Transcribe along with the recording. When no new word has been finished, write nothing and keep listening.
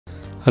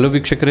Hello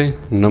ವೀಕ್ಷಕರೇ,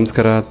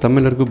 ನಮಸ್ಕಾರ.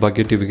 ತಮ್ಮೆಲ್ಲರಿಗೂ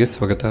ಭಾಗ್ಯ ಟಿವಿಗೆ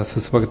ಸ್ವಾಗತ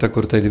ಸುಸ್ವಾಗತ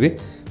ಕೋರ್ತಾ ಇದ್ದೀವಿ.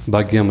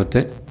 ಭಾಗ್ಯ ಮತ್ತು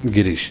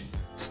ಗಿರೀಶ್.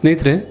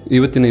 ಸ್ನೇಹಿತರೆ,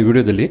 ಇವತ್ತಿನ ಈ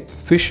ವಿಡಿಯೋದಲ್ಲಿ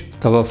ಫಿಶ್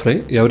ತವಾ ಫ್ರೈ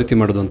ಯಾವ ರೀತಿ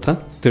ಮಾಡೋದು ಅಂತ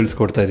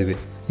ತಿಳಿಸ್ಕೊಡ್ತಾ ಇದ್ದೀವಿ.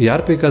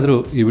 ಯಾರು ಬೇಕಾದರೂ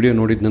ಈ ವಿಡಿಯೋ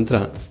ನೋಡಿದ ನಂತರ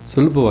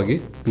ಸುಲಭವಾಗಿ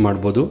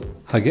ಮಾಡ್ಬೋದು.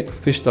 ಹಾಗೆ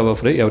ಫಿಶ್ ತವಾ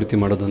ಫ್ರೈ ಯಾವ ರೀತಿ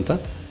ಮಾಡೋದು ಅಂತ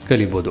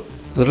ಕಲಿಬೋದು.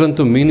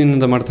 ಅದರಂತೂ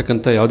ಮೀನಿನಿಂದ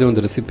ಮಾಡ್ತಕ್ಕಂಥ ಯಾವುದೇ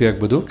ಒಂದು ರೆಸಿಪಿ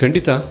ಆಗ್ಬೋದು,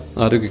 ಖಂಡಿತ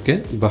ಆರೋಗ್ಯಕ್ಕೆ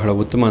ಬಹಳ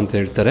ಉತ್ತಮ ಅಂತ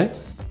ಹೇಳ್ತಾರೆ.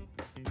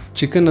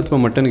 ಚಿಕನ್ ಅಥವಾ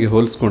ಮಟನ್ಗೆ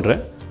ಹೋಲಿಸ್ಕೊಂಡ್ರೆ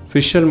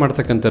ಫಿಶಲ್ಲಿ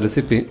ಮಾಡ್ತಕ್ಕಂಥ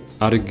ರೆಸಿಪಿ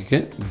ಆರೋಗ್ಯಕ್ಕೆ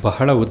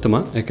ಬಹಳ ಉತ್ತಮ.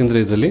 ಯಾಕೆಂದರೆ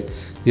ಇದರಲ್ಲಿ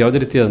ಯಾವುದೇ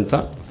ರೀತಿಯಾದಂಥ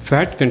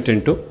ಫ್ಯಾಟ್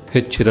ಕಂಟೆಂಟು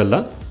ಹೆಚ್ಚಿರಲ್ಲ.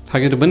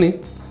 ಹಾಗಾದರೆ ಬನ್ನಿ,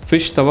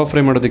 ಫಿಶ್ ತವಾ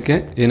ಫ್ರೈ ಮಾಡೋದಕ್ಕೆ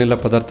ಏನೆಲ್ಲ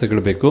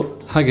ಪದಾರ್ಥಗಳು ಬೇಕು,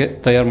 ಹಾಗೆ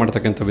ತಯಾರು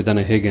ಮಾಡ್ತಕ್ಕಂಥ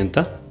ವಿಧಾನ ಹೇಗೆ ಅಂತ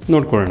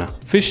ನೋಡ್ಕೊಳ್ಳೋಣ.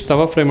 ಫಿಶ್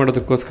ತವಾ ಫ್ರೈ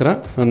ಮಾಡೋದಕ್ಕೋಸ್ಕರ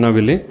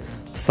ನಾವಿಲ್ಲಿ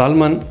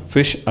ಸಾಲ್ಮನ್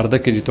ಫಿಶ್ ಅರ್ಧ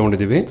kg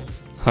ತೊಗೊಂಡಿದ್ದೀವಿ.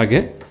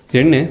 ಹಾಗೆ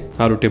ಎಣ್ಣೆ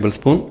 6 ಟೇಬಲ್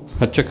ಸ್ಪೂನ್,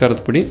 ಅಚ್ಚ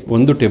ಖಾರದ ಪುಡಿ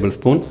 1 ಟೇಬಲ್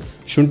ಸ್ಪೂನ್,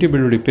 ಶುಂಠಿ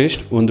ಬೆಳ್ಳುಳ್ಳಿ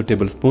ಪೇಸ್ಟ್ 1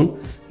 ಟೇಬಲ್ ಸ್ಪೂನ್,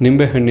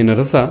 ನಿಂಬೆಹಣ್ಣಿನ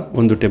ರಸ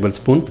 1 ಟೇಬಲ್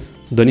ಸ್ಪೂನ್,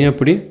 ಧನಿಯಾ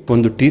ಪುಡಿ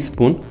 1 tea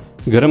spoon,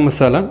 garam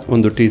masala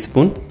 1 tea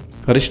spoon,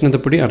 ಅರಿಶಿಣದ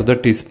ಪುಡಿ ಅರ್ಧ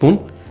ಟೀ ಸ್ಪೂನ್,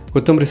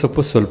 ಕೊತ್ತಂಬರಿ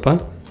ಸೊಪ್ಪು ಸ್ವಲ್ಪ,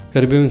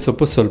 ಕರಿಬೇವಿನ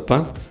ಸೊಪ್ಪು ಸ್ವಲ್ಪ,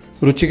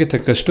 ರುಚಿಗೆ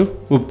ತಕ್ಕಷ್ಟು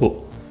ಉಪ್ಪು.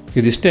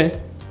 ಇದಿಷ್ಟೇ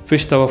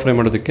ಫಿಶ್ ತವಾ ಫ್ರೈ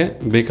ಮಾಡೋದಕ್ಕೆ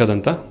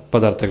ಬೇಕಾದಂಥ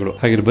ಪದಾರ್ಥಗಳು.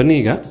 ಹಾಗೆ ಬನ್ನಿ,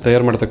 ಈಗ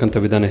ತಯಾರು ಮಾಡ್ತಕ್ಕಂಥ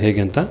ವಿಧಾನ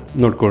ಹೇಗೆ ಅಂತ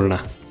ನೋಡ್ಕೊಳ್ಳೋಣ.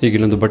 ಈಗ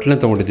ಇಲ್ಲೊಂದು ಬಟ್ಲನ್ನ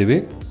ತೊಗೊಂಡಿದ್ದೀವಿ.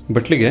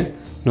 ಬಟ್ಲಿಗೆ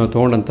ನಾವು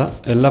ತೊಗೊಂಡಂಥ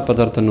ಎಲ್ಲ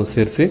ಪದಾರ್ಥನೂ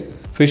ಸೇರಿಸಿ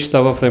ಫಿಶ್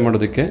ತವಾ ಫ್ರೈ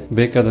ಮಾಡೋದಕ್ಕೆ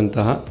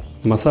ಬೇಕಾದಂತಹ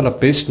ಮಸಾಲ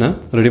ಪೇಸ್ಟ್ನ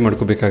ರೆಡಿ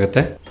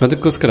ಮಾಡ್ಕೋಬೇಕಾಗತ್ತೆ.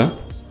 ಅದಕ್ಕೋಸ್ಕರ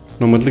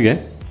ನಾವು ಮೊದಲಿಗೆ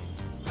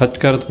ಹಚ್ಚ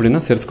ಖಾರದ ಪುಡಿನ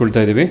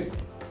ಸೇರಿಸ್ಕೊಳ್ತಾ ಇದ್ದೀವಿ.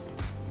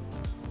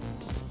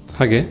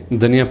 ಹಾಗೆ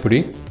ಧನಿಯಾ ಪುಡಿ,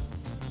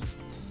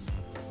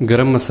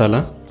 ಗರಂ ಮಸಾಲ,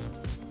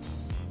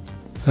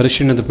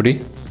 ಅರಿಶಿಣದ ಪುಡಿ,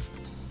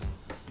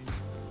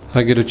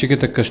 ಹಾಗೆ ರುಚಿಗೆ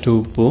ತಕ್ಕಷ್ಟು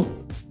ಉಪ್ಪು,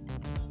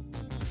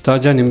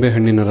 ತಾಜಾ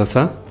ನಿಂಬೆಹಣ್ಣಿನ ರಸ,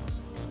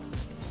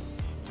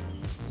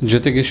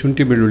 ಜೊತೆಗೆ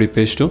ಶುಂಠಿ ಬೆಳ್ಳುಳ್ಳಿ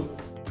ಪೇಸ್ಟು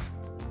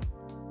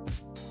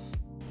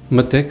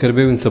ಮತ್ತು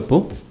ಕರಿಬೇವಿನ ಸೊಪ್ಪು.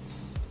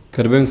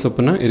 ಕರಿಬೇವಿನ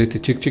ಸೊಪ್ಪನ್ನು ಈ ರೀತಿ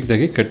ಚಿಕ್ಕ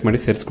ಚಿಕ್ಕದಾಗಿ ಕಟ್ ಮಾಡಿ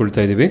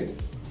ಸೇರಿಸ್ಕೊಳ್ತಾ ಇದ್ದೀವಿ.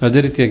 ಅದೇ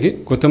ರೀತಿಯಾಗಿ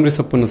ಕೊತ್ತಂಬರಿ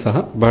ಸೊಪ್ಪನ್ನು ಸಹ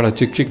ಬಹಳ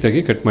ಚಿಕ್ಕ ಚಿಕ್ಕದಾಗಿ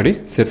ಕಟ್ ಮಾಡಿ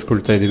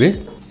ಸೇರಿಸ್ಕೊಳ್ತಾ ಇದ್ದೀವಿ.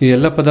 ಈ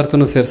ಎಲ್ಲ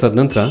ಪದಾರ್ಥನೂ ಸೇರಿಸಾದ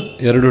ನಂತರ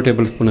 2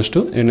 ಟೇಬಲ್ ಸ್ಪೂನಷ್ಟು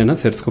ಎಣ್ಣೆನ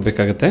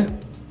ಸೇರಿಸ್ಕೋಬೇಕಾಗತ್ತೆ.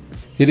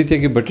 ಈ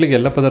ರೀತಿಯಾಗಿ ಬಟ್ಲಿಗೆ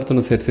ಎಲ್ಲ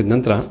ಪದಾರ್ಥನೂ ಸೇರಿಸಿದ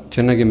ನಂತರ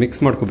ಚೆನ್ನಾಗಿ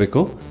ಮಿಕ್ಸ್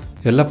ಮಾಡ್ಕೋಬೇಕು.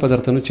 ಎಲ್ಲ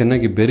ಪದಾರ್ಥನೂ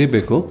ಚೆನ್ನಾಗಿ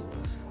ಬೆರಿಬೇಕು.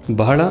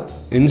 ಬಹಳ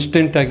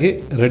ಇನ್ಸ್ಟೆಂಟಾಗಿ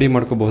ರೆಡಿ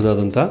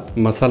ಮಾಡ್ಕೋಬಹುದಾದಂಥ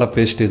ಮಸಾಲ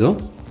ಪೇಸ್ಟ್ ಇದು.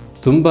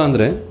 ತುಂಬ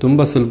ಅಂದರೆ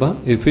ತುಂಬ ಸುಲಭ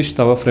ಈ ಫಿಶ್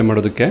ತವಾ ಫ್ರೈ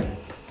ಮಾಡೋದಕ್ಕೆ.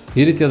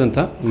 ಈ ರೀತಿಯಾದಂಥ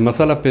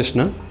ಮಸಾಲ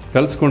ಪೇಸ್ಟ್ನ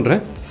ಕಲಿಸ್ಕೊಂಡ್ರೆ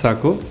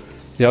ಸಾಕು,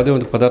 ಯಾವುದೇ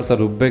ಒಂದು ಪದಾರ್ಥ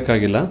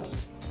ರುಬ್ಬಬೇಕಾಗಿಲ್ಲ,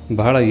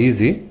 ಬಹಳ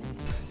ಈಸಿ.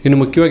 ಇನ್ನು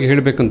ಮುಖ್ಯವಾಗಿ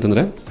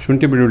ಹೇಳಬೇಕಂತಂದರೆ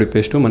ಶುಂಠಿ ಬೆಳ್ಳುಳ್ಳಿ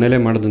ಪೇಸ್ಟು ಮನೆಯಲ್ಲೇ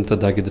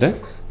ಮಾಡೋದಂಥದ್ದಾಗಿದ್ದರೆ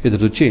ಇದ್ರ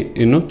ರುಚಿ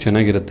ಇನ್ನೂ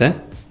ಚೆನ್ನಾಗಿರುತ್ತೆ.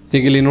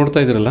 ಈಗ ಇಲ್ಲಿ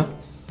ನೋಡ್ತಾ ಇದ್ದೀರಲ್ಲ,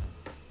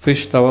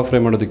 ಫಿಶ್ ತವಾ ಫ್ರೈ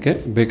ಮಾಡೋದಕ್ಕೆ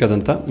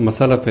ಬೇಕಾದಂಥ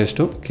ಮಸಾಲ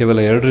ಪೇಸ್ಟು ಕೇವಲ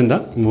 2ರಿಂದ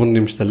 3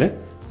 ನಿಮಿಷದಲ್ಲೇ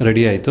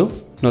ರೆಡಿ ಆಯಿತು.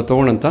 ನಾವು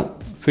ತೊಗೊಂಡಂಥ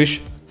ಫಿಶ್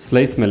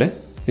ಸ್ಲೈಸ್ ಮೇಲೆ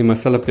ಈ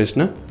ಮಸಾಲ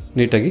ಪೇಸ್ಟ್ನ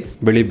ನೀಟಾಗಿ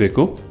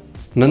ಬೆಳಿಬೇಕು.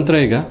 ನಂತರ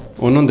ಈಗ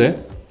ಒಂದೊಂದೇ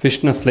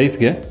ಫಿಶ್ನ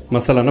ಸ್ಲೈಸ್ಗೆ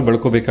ಮಸಾಲಾನ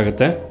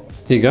ಬಳ್ಕೋಬೇಕಾಗತ್ತೆ.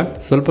 ಈಗ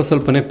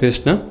ಸ್ವಲ್ಪನೇ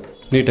ಪೇಸ್ಟ್ನ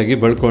ನೀಟಾಗಿ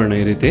ಬಳ್ಕೊಳ್ಳೋಣ.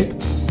 ಈ ರೀತಿ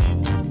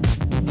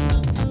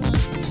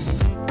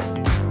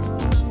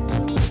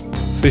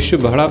ಫಿಶ್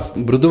ಬಹಳ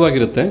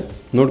ಮೃದುವಾಗಿರುತ್ತೆ,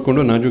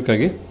 ನೋಡಿಕೊಂಡು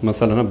ನಾಜೂಕಾಗಿ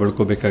ಮಸಾಲಾನ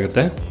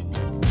ಬಳ್ಕೋಬೇಕಾಗತ್ತೆ.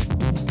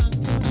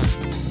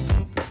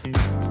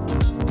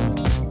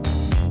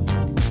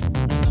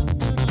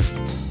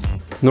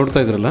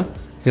 ನೋಡ್ತಾ ಇದ್ರಲ್ಲ,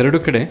 2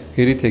 ಕಡೆ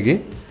ಈ ರೀತಿಯಾಗಿ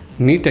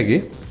ನೀಟಾಗಿ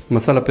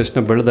ಮಸಾಲ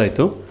ಪೇಸ್ಟ್ನ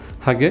ಬೆಳೆದಾಯಿತು.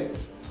 ಹಾಗೆ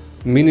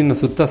ಮೀನಿನ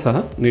ಸುತ್ತ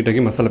ಸಹ ನೀಟಾಗಿ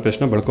ಮಸಾಲ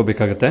ಪೇಸ್ಟ್ನ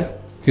ಬಳ್ಕೋಬೇಕಾಗತ್ತೆ.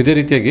 ಇದೇ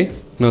ರೀತಿಯಾಗಿ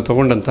ನಾವು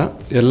ತೊಗೊಂಡಂಥ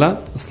ಎಲ್ಲ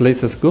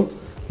ಸ್ಲೈಸಸ್ಗೂ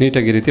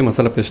ನೀಟಾಗಿ ಈ ರೀತಿ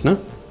ಮಸಾಲ ಪೇಸ್ಟ್ನ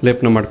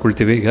ಲೇಪನ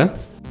ಮಾಡ್ಕೊಳ್ತೀವಿ.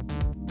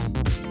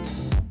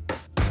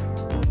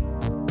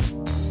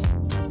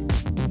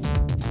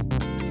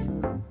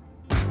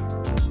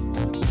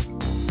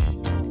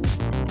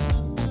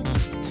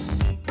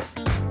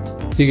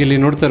 ಈಗ ಇಲ್ಲಿ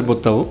ನೋಡ್ತಾ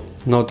ಇರ್ಬೋದು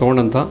ನಾವು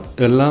ತೊಗೊಂಡಂಥ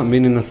ಎಲ್ಲ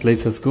ಮೀನಿನ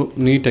ಸ್ಲೈಸಸ್ಗೂ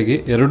ನೀಟಾಗಿ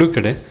 2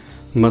 ಕಡೆ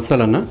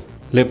ಮಸಾಲಾನ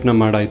ಲೇಪನ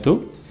ಮಾಡಾಯಿತು.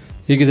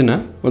 ಈಗ ಇದನ್ನು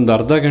ಒಂದು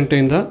ಅರ್ಧ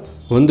ಗಂಟೆಯಿಂದ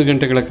 1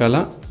 ಗಂಟೆಗಳ ಕಾಲ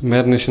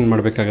ಮ್ಯಾರಿನೇಷನ್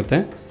ಮಾಡಬೇಕಾಗತ್ತೆ.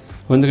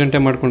 1 ಗಂಟೆ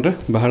ಮಾಡಿಕೊಂಡ್ರೆ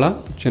ಬಹಳ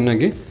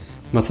ಚೆನ್ನಾಗಿ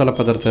ಮಸಾಲ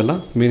ಪದಾರ್ಥ ಎಲ್ಲ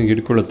ಮೀನಿಗೆ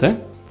ಹಿಡ್ಕೊಳ್ಳುತ್ತೆ.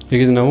 ಈಗ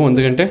ಇದು ನಾವು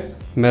 1 ಗಂಟೆ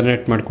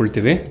ಮ್ಯಾರಿನೇಟ್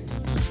ಮಾಡ್ಕೊಳ್ತೀವಿ.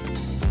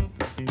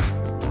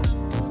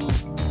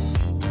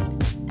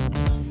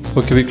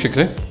 ಓಕೆ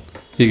ವೀಕ್ಷಕರೇ,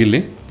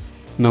 ಈಗಿಲ್ಲಿ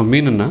ನಾವು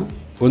ಮೀನನ್ನು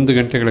 1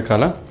 ಗಂಟೆಗಳ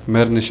ಕಾಲ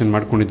ಮ್ಯಾರಿನೇಷನ್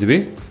ಮಾಡ್ಕೊಂಡಿದ್ದೀವಿ.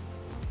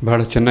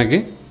 ಬಹಳ ಚೆನ್ನಾಗಿ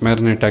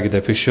ಮ್ಯಾರಿನೇಟ್ ಆಗಿದೆ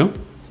ಫಿಶ್ಶು.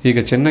 ಈಗ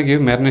ಚೆನ್ನಾಗಿ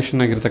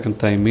ಮ್ಯಾರಿನೇಷನ್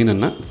ಆಗಿರ್ತಕ್ಕಂಥ ಈ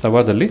ಮೀನನ್ನು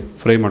ತವಾದಲ್ಲಿ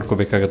ಫ್ರೈ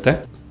ಮಾಡ್ಕೋಬೇಕಾಗತ್ತೆ.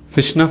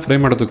 ಫಿಶ್ನ ಫ್ರೈ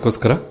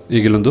ಮಾಡೋದಕ್ಕೋಸ್ಕರ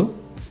ಈಗಿಲ್ಲೊಂದು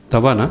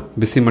ತವಾನ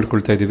ಬಿಸಿ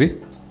ಮಾಡ್ಕೊಳ್ತಾ ಇದ್ದೀವಿ.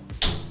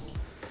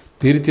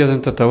 ಈ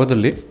ರೀತಿಯಾದಂಥ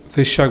ತವಾದಲ್ಲಿ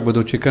ಫಿಶ್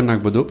ಆಗ್ಬೋದು, ಚಿಕನ್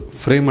ಆಗ್ಬೋದು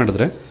ಫ್ರೈ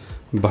ಮಾಡಿದ್ರೆ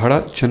ಬಹಳ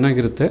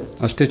ಚೆನ್ನಾಗಿರುತ್ತೆ,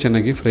 ಅಷ್ಟೇ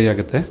ಚೆನ್ನಾಗಿ ಫ್ರೈ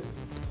ಆಗುತ್ತೆ.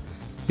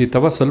 ಈ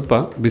ತವ ಸ್ವಲ್ಪ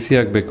ಬಿಸಿ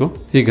ಆಗಬೇಕು.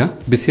 ಈಗ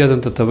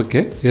ಬಿಸಿಯಾದಂಥ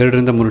ತವಕ್ಕೆ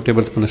 2ರಿಂದ 3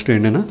 ಟೇಬಲ್ ಸ್ಪೂನಷ್ಟು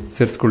ಎಣ್ಣೆನ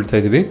ಸೇರಿಸ್ಕೊಳ್ತಾ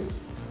ಇದ್ದೀವಿ.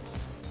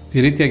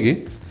 ಈ ರೀತಿಯಾಗಿ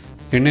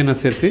ಎಣ್ಣೆನ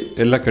ಸೇರಿಸಿ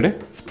ಎಲ್ಲ ಕಡೆ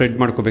ಸ್ಪ್ರೆಡ್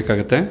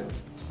ಮಾಡ್ಕೋಬೇಕಾಗತ್ತೆ.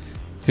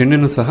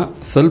 ಎಣ್ಣೆನೂ ಸಹ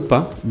ಸ್ವಲ್ಪ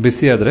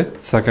ಬಿಸಿಯಾದರೆ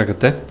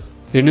ಸಾಕಾಗುತ್ತೆ.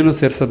 ಎಣ್ಣೆನೂ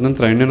ಸೇರಿಸಿದ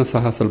ನಂತರ ಎಣ್ಣೆನೂ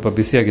ಸಹ ಸ್ವಲ್ಪ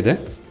ಬಿಸಿಯಾಗಿದೆ.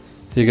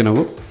 ಈಗ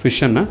ನಾವು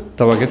ಫಿಶನ್ನು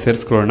ತವಾಗೆ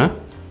ಸೇರಿಸ್ಕೊಳ್ಳೋಣ.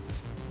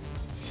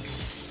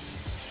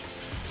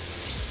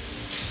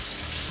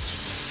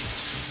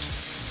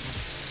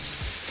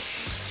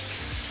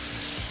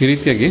 ಈ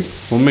ರೀತಿಯಾಗಿ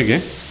ಒಮ್ಮೆಗೆ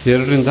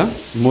 2ರಿಂದ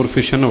 3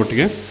 ಫಿಶನ್ನು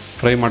ಒಟ್ಟಿಗೆ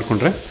ಫ್ರೈ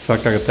ಮಾಡಿಕೊಂಡ್ರೆ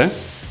ಸಾಕಾಗುತ್ತೆ.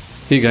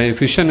 ಈಗ ಈ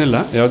ಫಿಶನ್ನೆಲ್ಲ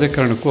ಯಾವುದೇ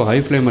ಕಾರಣಕ್ಕೂ ಹೈ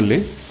ಫ್ಲೇಮಲ್ಲಿ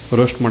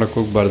ರೋಸ್ಟ್ ಮಾಡೋಕ್ಕೆ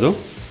ಹೋಗಬಾರ್ದು.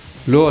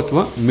 ಲೋ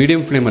ಅಥವಾ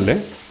ಮೀಡಿಯಮ್ ಫ್ಲೇಮಲ್ಲೇ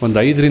ಒಂದು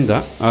 5ರಿಂದ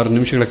 6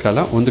 ನಿಮಿಷಗಳ ಕಾಲ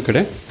ಒಂದು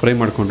ಕಡೆ ಫ್ರೈ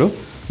ಮಾಡಿಕೊಂಡು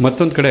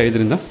ಮತ್ತೊಂದು ಕಡೆ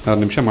 5ರಿಂದ 6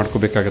 ನಿಮಿಷ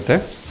ಮಾಡ್ಕೋಬೇಕಾಗತ್ತೆ.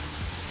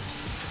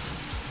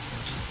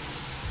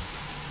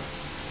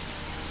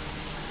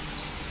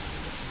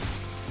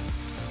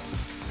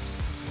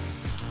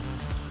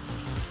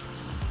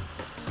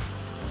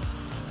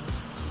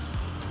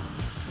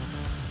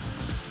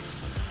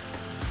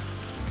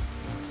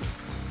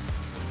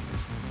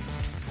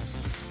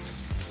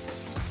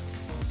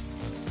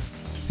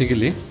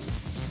 ಹೀಗಿಲ್ಲಿ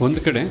ಒಂದು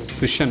ಕಡೆ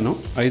ಫಿಶನ್ನು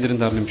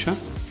 5ರಿಂದ 6 ನಿಮಿಷ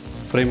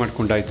ಫ್ರೈ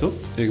ಮಾಡ್ಕೊಂಡಾಯಿತು.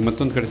 ಈಗ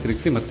ಮತ್ತೊಂದು ಕಡೆ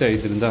ತಿರುಗಿಸಿ ಮತ್ತೆ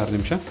 5ರಿಂದ 6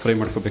 ನಿಮಿಷ ಫ್ರೈ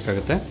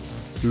ಮಾಡ್ಕೋಬೇಕಾಗತ್ತೆ.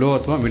 ಲೋ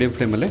ಅಥವಾ ಮೀಡಿಯಮ್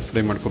ಫ್ಲೇಮಲ್ಲೇ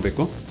ಫ್ರೈ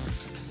ಮಾಡ್ಕೋಬೇಕು.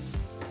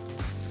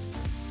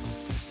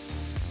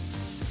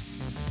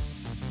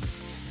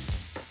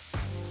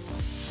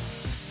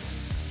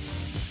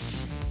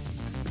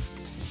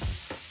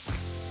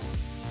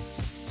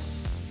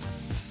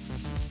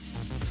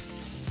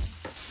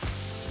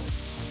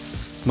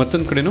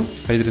 ಮತ್ತೊಂದು ಕಡೆನೂ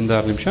 5ರಿಂದ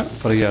 6 ನಿಮಿಷ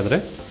ಫ್ರೈ ಆದರೆ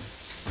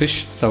ಫಿಶ್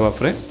ತವಾ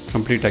ಫ್ರೈ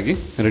ಕಂಪ್ಲೀಟಾಗಿ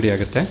ರೆಡಿ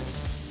ಆಗುತ್ತೆ.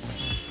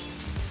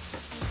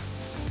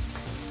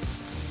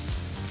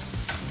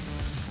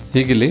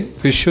 ಹೀಗಿಲ್ಲಿ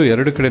ಫಿಶ್ಶು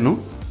 2 ಕಡೆನೂ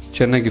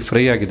ಚೆನ್ನಾಗಿ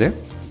ಫ್ರೈ ಆಗಿದೆ.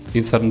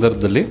 ಈ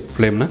ಸಂದರ್ಭದಲ್ಲಿ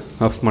ಫ್ಲೇಮ್ನ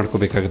ಆಫ್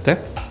ಮಾಡ್ಕೋಬೇಕಾಗುತ್ತೆ.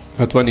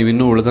 ಅಥವಾ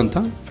ನೀವಿನ್ನೂ ಉಳಿದಂಥ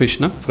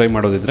ಫಿಶ್ನ ಫ್ರೈ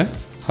ಮಾಡೋದಿದ್ರೆ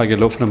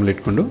ಹಾಗೆ ಲೋ ಫ್ಲೇಮಲ್ಲಿ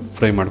ಇಟ್ಕೊಂಡು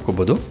ಫ್ರೈ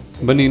ಮಾಡ್ಕೋಬೋದು.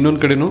 ಬನ್ನಿ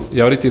ಇನ್ನೊಂದು ಕಡೆನೂ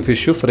ಯಾವ ರೀತಿ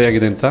ಫಿಶ್ಶು ಫ್ರೈ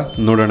ಆಗಿದೆ ಅಂತ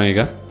ನೋಡೋಣ.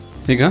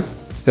 ಈಗ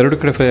 2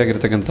 ಕಡೆ ಫ್ರೈ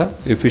ಆಗಿರ್ತಕ್ಕಂಥ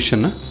ಈ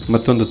ಫಿಶನ್ನು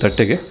ಮತ್ತೊಂದು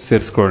ತಟ್ಟೆಗೆ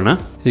ಸೇರಿಸ್ಕೊಳ್ಳೋಣ.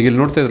 ಈಗ ಇಲ್ಲಿ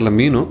ನೋಡ್ತಾ ಇದ್ರಲ್ಲ,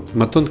 ಮೀನು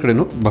ಮತ್ತೊಂದು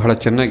ಕಡೆನೂ ಬಹಳ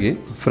ಚೆನ್ನಾಗಿ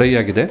ಫ್ರೈ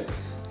ಆಗಿದೆ.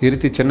 ಈ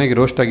ರೀತಿ ಚೆನ್ನಾಗಿ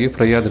ರೋಸ್ಟ್ ಆಗಿ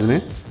ಫ್ರೈ ಆದ್ರೇ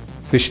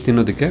ಫಿಶ್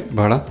ತಿನ್ನೋದಕ್ಕೆ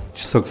ಬಹಳ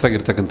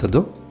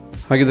ಸೊಗಸಾಗಿರ್ತಕ್ಕಂಥದ್ದು.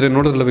 ಹಾಗಿದ್ರೆ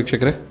ನೋಡೋದ್ರಲ್ಲ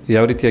ವೀಕ್ಷಕರೇ,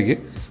 ಯಾವ ರೀತಿಯಾಗಿ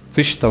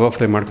ಫಿಶ್ ತವಾ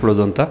ಫ್ರೈ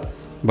ಮಾಡ್ಕೊಳ್ಳೋದು ಅಂತ.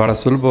 ಭಾಳ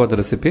ಸುಲಭವಾದ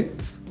ರೆಸಿಪಿ.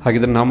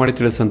 ಹಾಗಿದ್ರೆ ನಾವು ಮಾಡಿ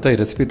ತಿಳಿಸಂತ ಈ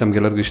ರೆಸಿಪಿ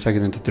ತಮಗೆಲ್ಲರಿಗೂ ಇಷ್ಟ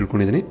ಆಗಿದೆ ಅಂತ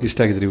ತಿಳ್ಕೊಂಡಿದ್ದೀನಿ. ಇಷ್ಟ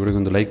ಆಗಿದ್ರೆ ಇವರಿಗೆ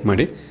ಒಂದು ಲೈಕ್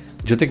ಮಾಡಿ,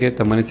 ಜೊತೆಗೆ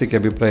ತಮ್ಮ ಅನಿಸಿಕೆ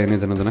ಅಭಿಪ್ರಾಯ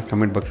ಏನಿದೆ ಅನ್ನೋದನ್ನು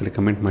ಕಮೆಂಟ್ ಬಾಕ್ಸಲ್ಲಿ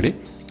ಕಮೆಂಟ್ ಮಾಡಿ.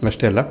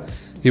 ಅಷ್ಟೇ ಅಲ್ಲ,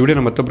 ಈ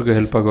ವಿಡಿಯೋನ ಮತ್ತೊಬ್ಬರಿಗೂ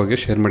ಹೆಲ್ಪ್ ಆಗೋ ಹಾಗೆ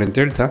ಶೇರ್ ಮಾಡಿ ಅಂತ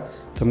ಹೇಳ್ತಾ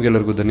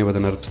ತಮಗೆಲ್ಲರಿಗೂ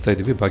ಧನ್ಯವಾದ ಅರ್ಪಿಸ್ತಾ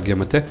ಇದ್ದೀವಿ. ಭಾಗ್ಯ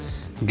ಮತ್ತು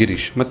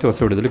ಗಿರೀಶ್. ಮತ್ತೆ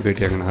ಹೊಸ ವಿಡಿಯೋದಲ್ಲಿ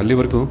ಭೇಟಿಯಾಗೋಣ.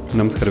 ಅಲ್ಲಿವರೆಗೂ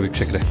ನಮಸ್ಕಾರ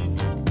ವೀಕ್ಷಕರೇ.